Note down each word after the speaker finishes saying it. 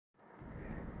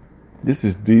This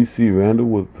is DC Randall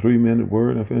with 3 Minute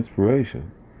Word of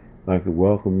Inspiration. I'd like to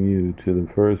welcome you to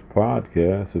the first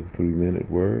podcast of 3 Minute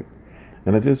Word.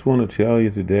 And I just want to tell you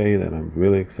today that I'm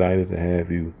really excited to have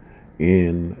you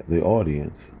in the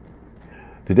audience.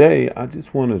 Today, I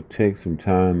just want to take some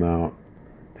time out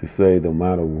to say no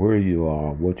matter where you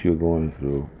are, what you're going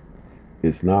through,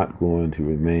 it's not going to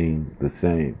remain the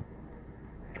same.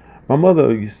 My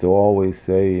mother used to always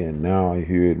say, and now I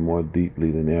hear it more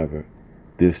deeply than ever,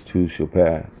 this too shall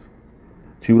pass.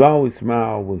 She would always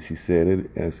smile when she said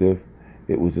it, as if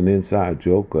it was an inside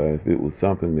joke or if it was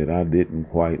something that I didn't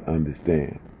quite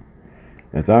understand.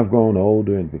 As I've grown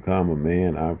older and become a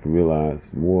man, I've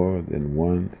realized more than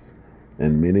once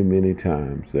and many, many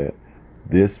times that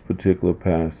this particular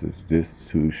passage, this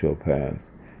too shall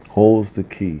pass, holds the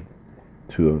key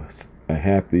to a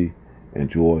happy and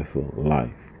joyful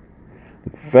life.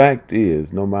 The fact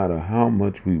is, no matter how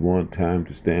much we want time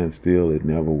to stand still, it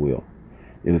never will.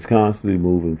 It is constantly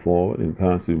moving forward and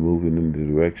constantly moving in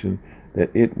the direction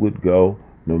that it would go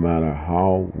no matter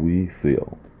how we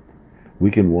feel.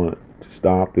 We can want to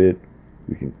stop it,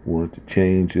 we can want to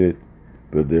change it,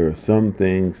 but there are some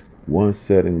things, once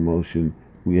set in motion,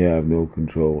 we have no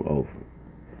control over.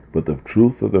 But the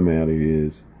truth of the matter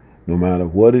is, no matter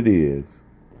what it is,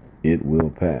 it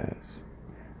will pass.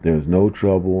 There's no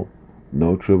trouble,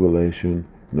 no tribulation,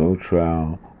 no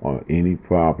trial, or any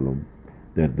problem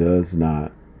that does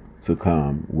not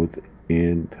succumb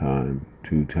within time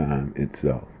to time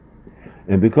itself.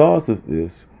 And because of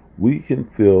this, we can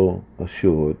feel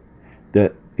assured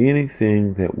that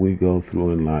anything that we go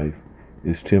through in life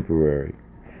is temporary.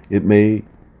 It may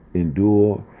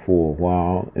endure for a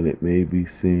while, and it may be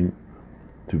seen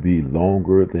to be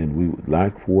longer than we would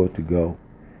like for it to go,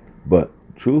 but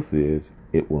truth is,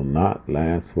 it will not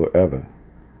last forever.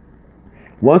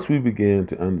 Once we begin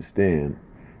to understand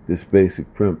this basic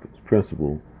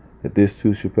principle that this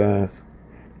too shall pass,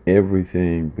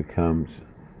 everything becomes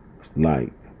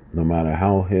light. No matter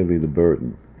how heavy the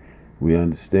burden, we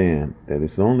understand that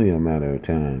it's only a matter of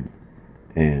time,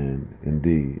 and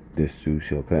indeed, this too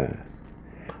shall pass.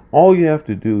 All you have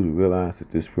to do to realize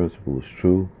that this principle is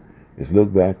true is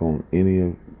look back on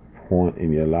any point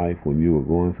in your life when you were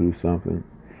going through something,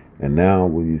 and now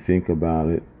when you think about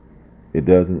it, it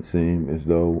doesn't seem as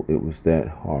though it was that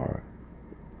hard.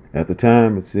 At the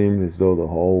time, it seemed as though the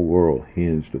whole world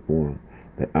hinged upon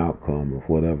the outcome of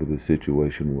whatever the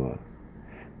situation was.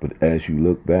 But as you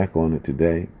look back on it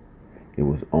today, it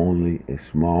was only a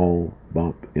small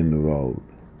bump in the road.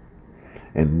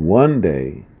 And one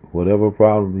day, whatever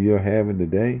problem you're having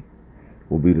today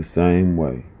will be the same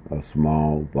way, a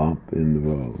small bump in the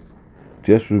road.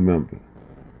 Just remember,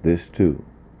 this too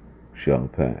shall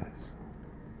pass.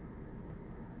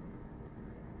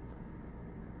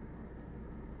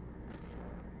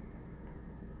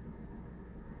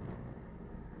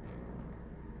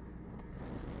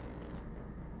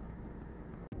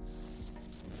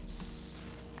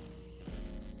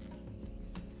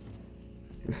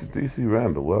 This is DC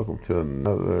Randall. Welcome to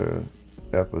another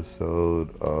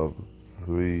episode of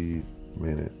 3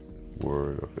 Minute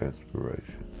Word of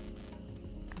Inspiration.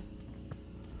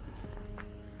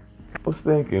 I was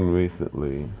thinking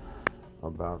recently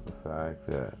about the fact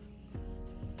that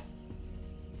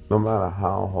no matter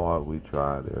how hard we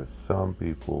try, there are some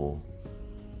people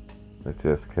that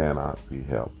just cannot be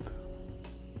helped.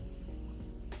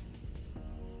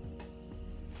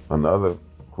 Another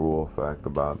cruel fact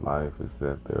about life is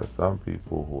that there are some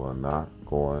people who are not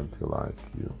going to like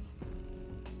you.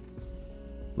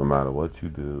 No matter what you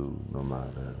do, no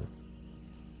matter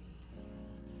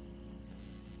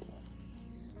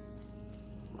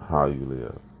how you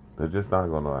live, they're just not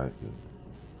going to like you.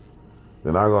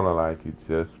 They're not going to like you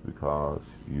just because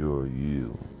you're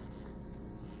you.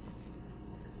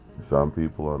 Some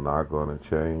people are not going to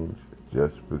change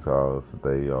just because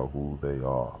they are who they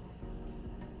are.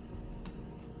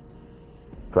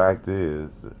 Fact is,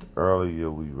 earlier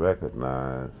we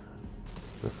recognized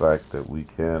the fact that we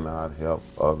cannot help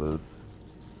others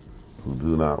who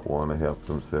do not want to help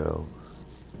themselves.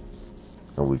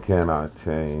 And we cannot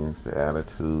change the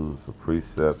attitudes or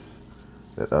precepts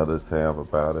that others have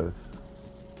about us.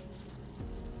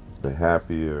 The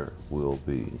happier we'll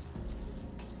be.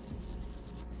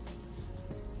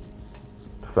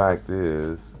 The fact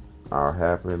is, our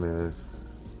happiness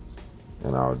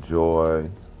and our joy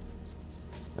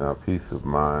and our peace of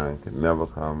mind can never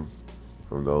come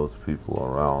from those people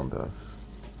around us.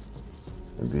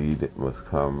 Indeed, it must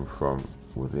come from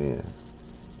within.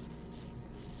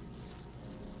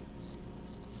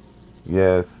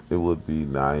 Yes, it would be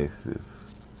nice if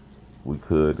we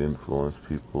could influence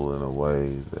people in a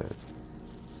way that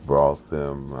brought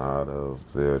them out of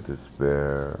their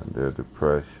despair, their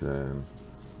depression,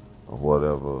 or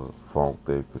whatever funk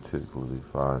they particularly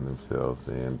find themselves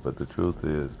in. But the truth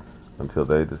is, until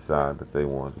they decide that they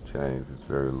want to change, there's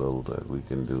very little that we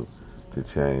can do to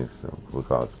change them,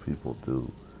 because people do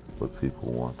what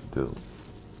people want to do.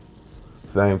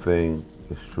 Same thing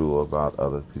is true about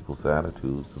other people's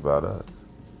attitudes about us.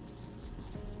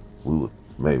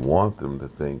 May want them to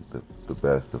think the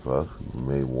best of us. We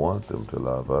may want them to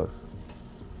love us.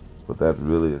 But that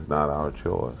really is not our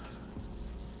choice.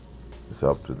 It's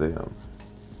up to them.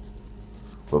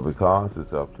 But because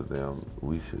it's up to them,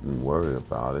 we shouldn't worry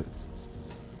about it,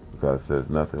 because there's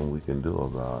nothing we can do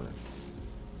about it.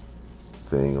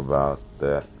 The thing about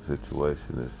that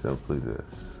situation is simply this: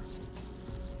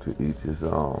 to each his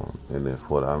own. And if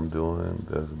what I'm doing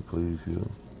doesn't please you,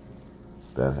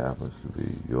 that happens to be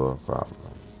your problem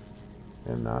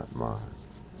and not mine.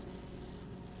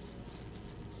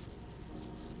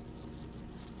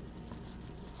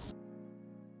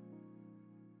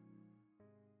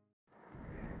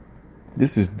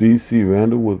 This is DC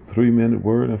Randall with 3-Minute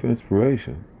Word of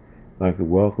Inspiration. I'd like to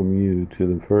welcome you to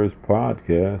the first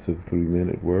podcast of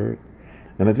 3-Minute Word.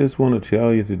 And I just want to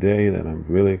tell you today that I'm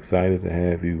really excited to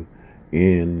have you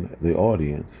in the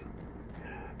audience.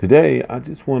 Today, I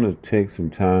just want to take some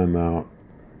time out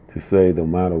to say no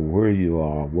matter where you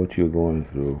are, what you're going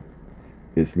through,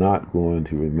 it's not going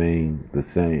to remain the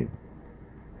same.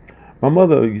 My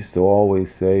mother used to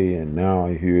always say, and now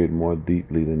I hear it more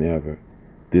deeply than ever,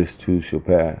 this too shall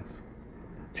pass.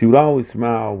 She would always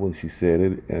smile when she said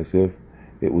it, as if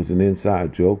it was an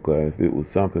inside joke, or if it was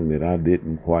something that I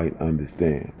didn't quite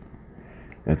understand.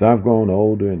 As I've grown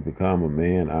older and become a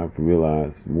man, I've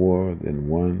realized more than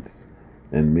once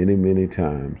and many, many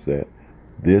times that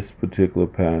this particular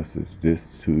passage,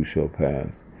 this too shall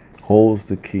pass, holds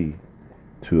the key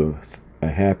to a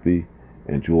happy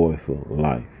and joyful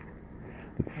life.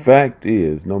 The fact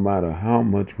is, no matter how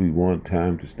much we want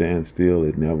time to stand still,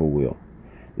 it never will.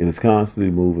 It is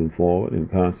constantly moving forward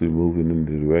and constantly moving in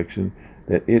the direction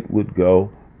that it would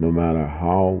go, no matter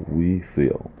how we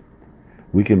feel.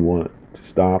 We can want to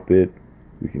stop it,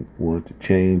 we can want to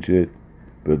change it,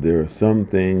 but there are some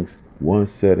things,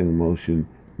 once set in motion,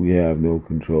 we have no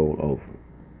control over.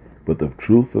 But the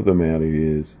truth of the matter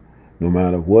is, no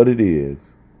matter what it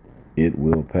is, it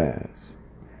will pass.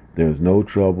 There's no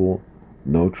trouble,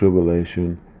 no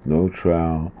tribulation, no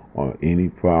trial, or any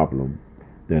problem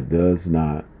that does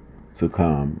not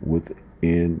succumb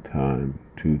within time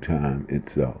to time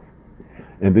itself.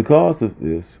 And because of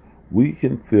this, we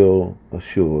can feel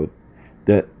assured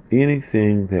that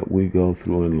anything that we go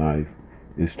through in life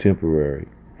is temporary.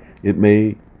 It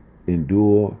may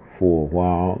endure for a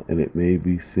while, and it may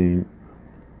be seen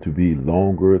to be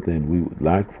longer than we would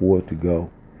like for it to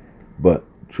go, but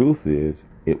truth is,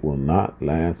 it will not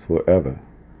last forever.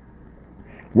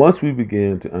 Once we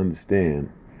begin to understand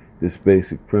this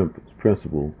basic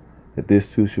principle, that this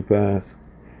too shall pass,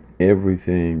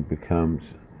 everything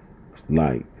becomes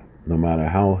light. No matter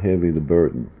how heavy the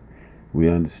burden, we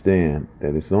understand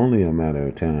that it's only a matter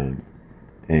of time,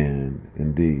 and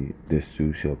indeed, this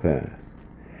too shall pass.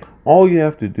 All you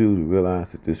have to do to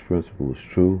realize that this principle is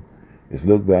true is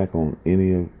look back on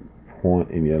any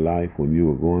point in your life when you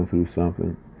were going through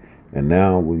something, and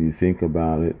now when you think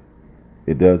about it,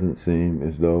 it doesn't seem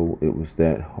as though it was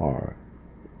that hard.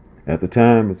 At the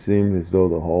time, it seemed as though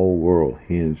the whole world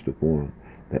hinged upon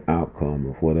the outcome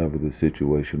of whatever the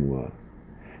situation was.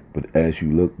 But as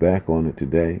you look back on it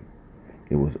today,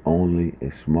 it was only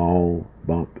a small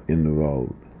bump in the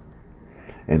road.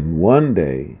 And one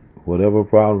day, whatever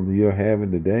problem you're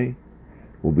having today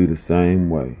will be the same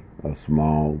way, a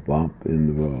small bump in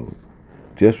the road.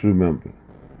 Just remember,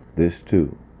 this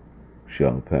too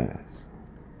shall pass.